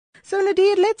So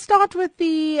Nadir, let's start with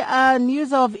the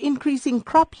news of increasing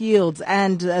crop yields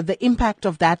and the impact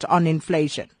of that on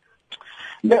inflation.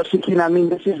 Yeah, Sakina, I mean,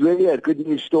 this is really a good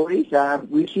news story.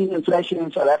 We've seen inflation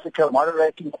in South Africa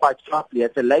moderating quite sharply.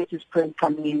 At the latest print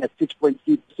coming in at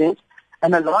 6.3%.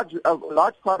 And a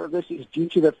large part of this is due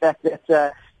to the fact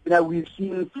that, we've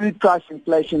seen food price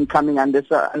inflation coming under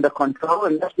control,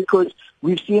 and that's because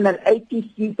we've seen an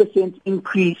 83%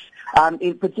 increase,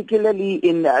 particularly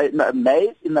in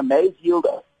maize, in the maize yield.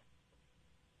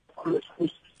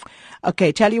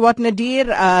 Okay, tell you what, Nadir,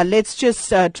 let's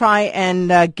just try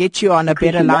and get you on a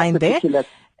better line there.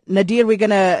 Nadir,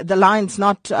 the line's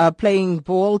not playing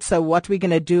ball, so what we're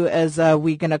going to do is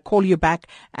we're going to call you back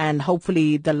and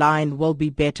hopefully the line will be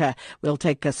better. We'll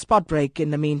take a spot break in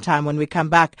the meantime. When we come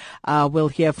back, we'll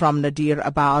hear from Nadir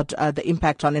about the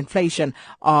impact on inflation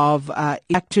of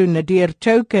back to Nadir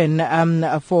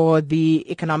Tokhan for the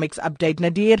economics update.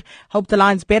 Nadir, hope the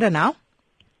line's better now.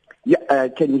 Yeah,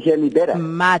 can you hear me better?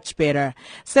 Much better.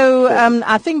 So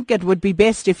I think it would be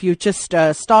best if you just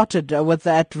started with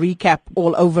that recap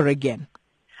all over again.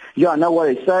 Yeah, no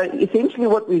worries. So essentially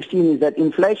what we've seen is that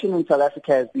inflation in South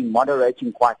Africa has been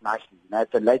moderating quite nicely.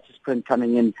 It's the latest print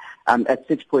coming in at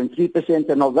 6.3%,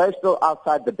 and although still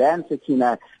outside the band,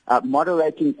 Sakina,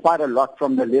 moderating quite a lot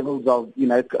from the levels of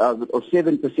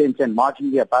 7% and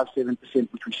marginally above 7%,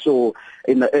 which we saw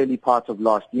in the early part of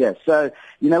last year. So,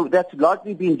 that's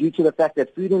largely been due to the fact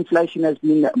that food inflation has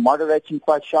been moderating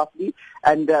quite sharply,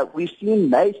 and we've seen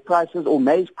maize prices, or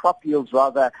maize crop yields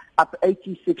rather, up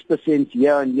 86%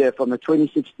 year on year from the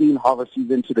 2016 harvest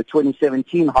season to the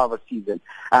 2017 harvest season.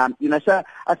 So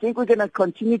I think we're going to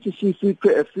continue to see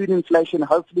food inflation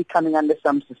hopefully coming under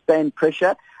some sustained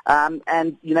pressure. And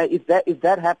if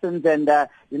that happens and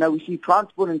we see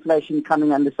transport inflation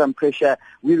coming under some pressure,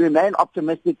 we remain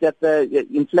optimistic that the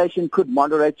inflation could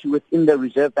moderate to within the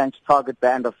Reserve Bank's target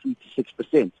band of 3 to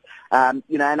 6%.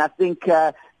 And I think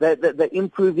the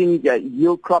improving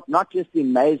yield crop, not just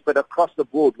in maize but across the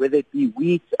board, whether it be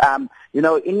wheat,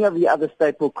 any of the other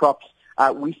staple crops,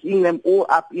 we're seeing them all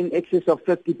up in excess of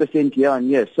 50% year on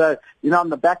year. So, on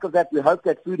the back of that, we hope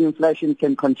that food inflation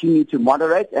can continue to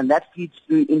moderate, and that feeds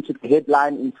through into the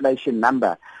headline inflation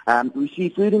number. We see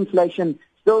food inflation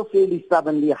still fairly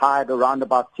stubbornly high at around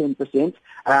about 10%,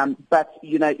 but,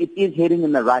 it is heading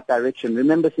in the right direction.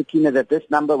 Remember, Sakina, that this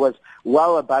number was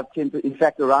well above 10%, in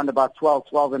fact, around about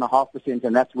 12.5%,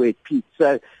 and that's where it peaked.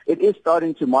 So it is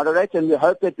starting to moderate, and we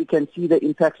hope that we can see the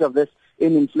impacts of this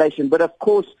in inflation. But of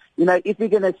course, if we're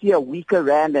going to see a weaker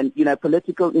rand and,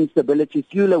 political instability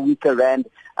fuel a weaker rand,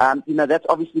 that's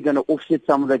obviously going to offset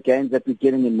some of the gains that we're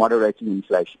getting in moderating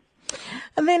inflation.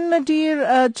 And then,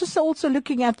 Nadir, just also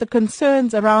looking at the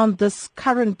concerns around this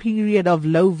current period of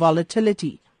low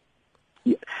volatility.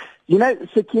 Yeah.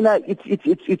 Sakina,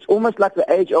 it's almost like the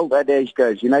age-old adage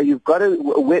goes. You've got to,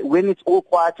 when it's all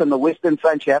quiet on the Western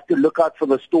Front, you have to look out for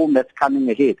the storm that's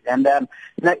coming ahead. And,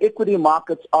 equity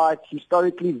markets are at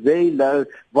historically very low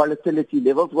volatility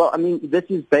levels. Well, I mean, this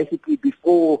is basically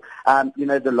before,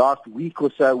 the last week or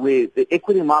so where the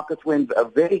equity markets went a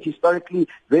historically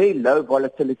very low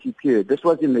volatility period. This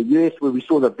was in the U.S. where we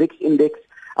saw the VIX index,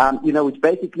 which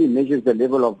basically measures the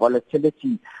level of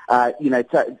volatility,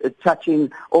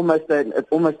 touching almost an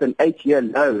 8-year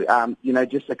low,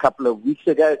 just a couple of weeks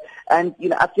ago. And,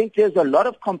 I think there's a lot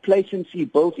of complacency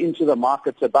built into the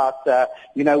markets about,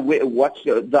 what's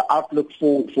the outlook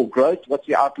for growth, what's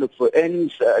the outlook for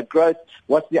earnings growth,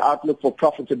 what's the outlook for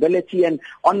profitability. And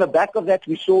on the back of that,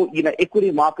 we saw,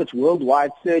 equity markets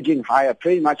worldwide surging higher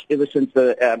pretty much ever since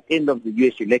the end of the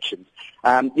U.S. elections.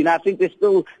 I think there's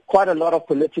still quite a lot of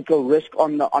political risk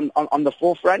on the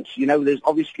forefront. There's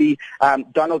obviously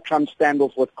Donald Trump's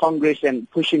standoff with Congress and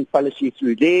pushing policy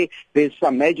through there. There's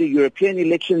some major European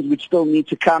elections which still need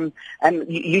to come, and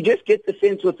you just get the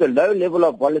sense with the low level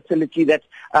of volatility that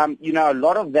a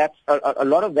lot of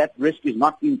that risk is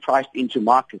not being priced into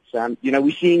markets.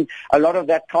 We're seeing a lot of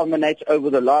that culminate over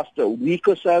the last week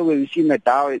or so, where we've seen the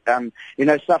Dow,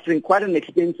 suffering quite an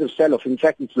extensive sell-off. In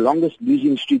fact, it's the longest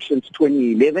losing streak since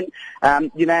 2011.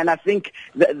 And I think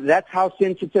that's how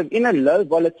sensitive, in a low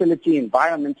volatility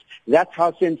environment, that's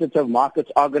how sensitive markets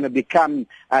are going to become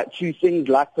to things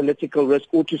like political risk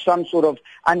or to some sort of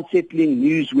unsettling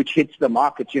news which hits the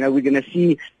markets. We're going to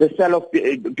see the sell-off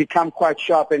become quite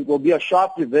sharp, and will be a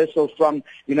sharp reversal from,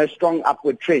 strong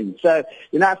upward trends. So,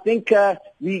 I think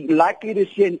we're likely to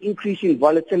see an increase in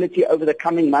volatility over the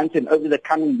coming months and over the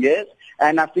coming years.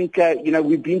 And I think,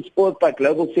 we've been spoiled by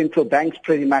global central banks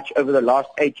pretty much over the last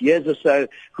 8 years or so,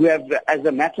 who have, as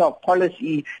a matter of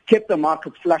policy, kept the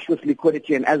markets flush with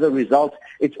liquidity. And as a result,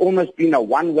 it's almost been a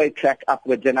one-way track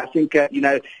upwards. And I think, in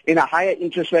a higher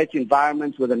interest rate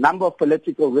environment with a number of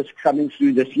political risks coming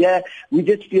through this year, we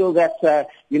just feel that,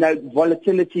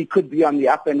 volatility could be on the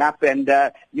up and up, and,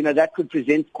 that could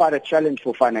present quite a challenge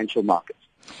for financial markets.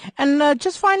 And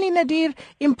just finally, Nadir,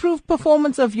 improved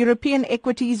performance of European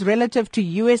equities relative to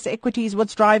U.S. equities,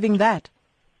 what's driving that?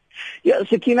 Yeah,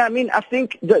 Sakina, I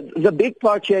think the big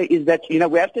part here is that,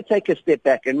 we have to take a step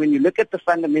back. And when you look at the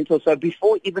fundamentals, so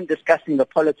before even discussing the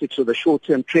politics or the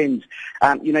short-term trends,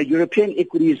 European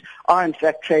equities are in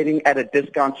fact trading at a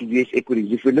discount to U.S.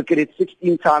 equities. If we look at it,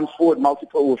 16 times forward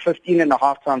multiple or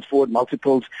 15.5 times forward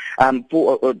multiples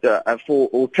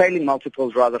or trailing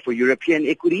multiples rather for European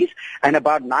equities, and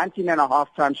about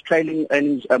 19.5 times trailing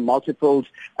earnings multiples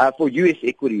for U.S.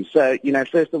 equities. So,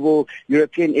 first of all,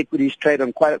 European equities trade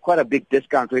on quite a big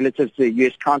discount relative to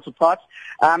U.S. counterparts.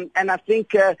 And I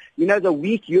think, the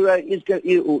weak euro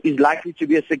is likely to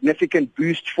be a significant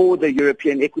boost for the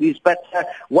European equities. But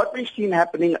what we've seen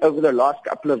happening over the last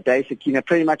couple of days, Sakina,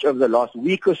 pretty much over the last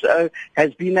week or so,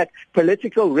 has been that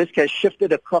political risk has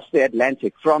shifted across the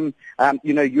Atlantic from,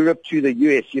 Europe to the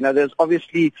U.S. There's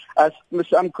obviously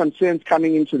some concerns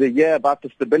coming into the year about the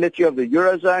stability of the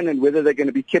Eurozone and whether they're going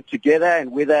to be kept together,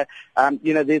 and whether,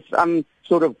 there's some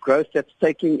sort of growth that's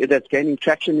gaining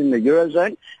traction in the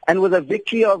Eurozone. And with a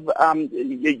victory of,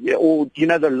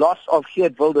 the loss of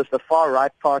Geert Wilders, the far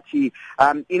right party,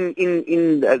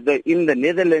 in the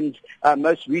Netherlands,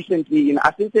 most recently,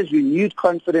 I think there's renewed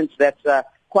confidence that,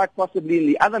 quite possibly in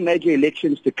the other major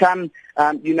elections to come,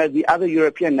 the other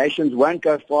European nations won't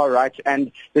go far right,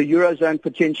 and the Eurozone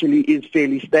potentially is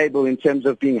fairly stable in terms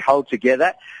of being held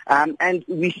together. And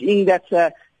we're seeing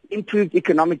that, improved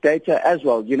economic data as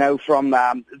well, from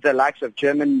the likes of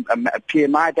German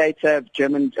PMI data,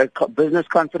 German business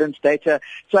confidence data.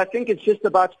 So I think it's just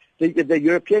about the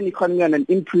European economy on an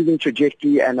improving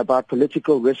trajectory, and about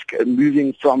political risk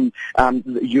moving from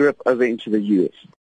Europe over into the US.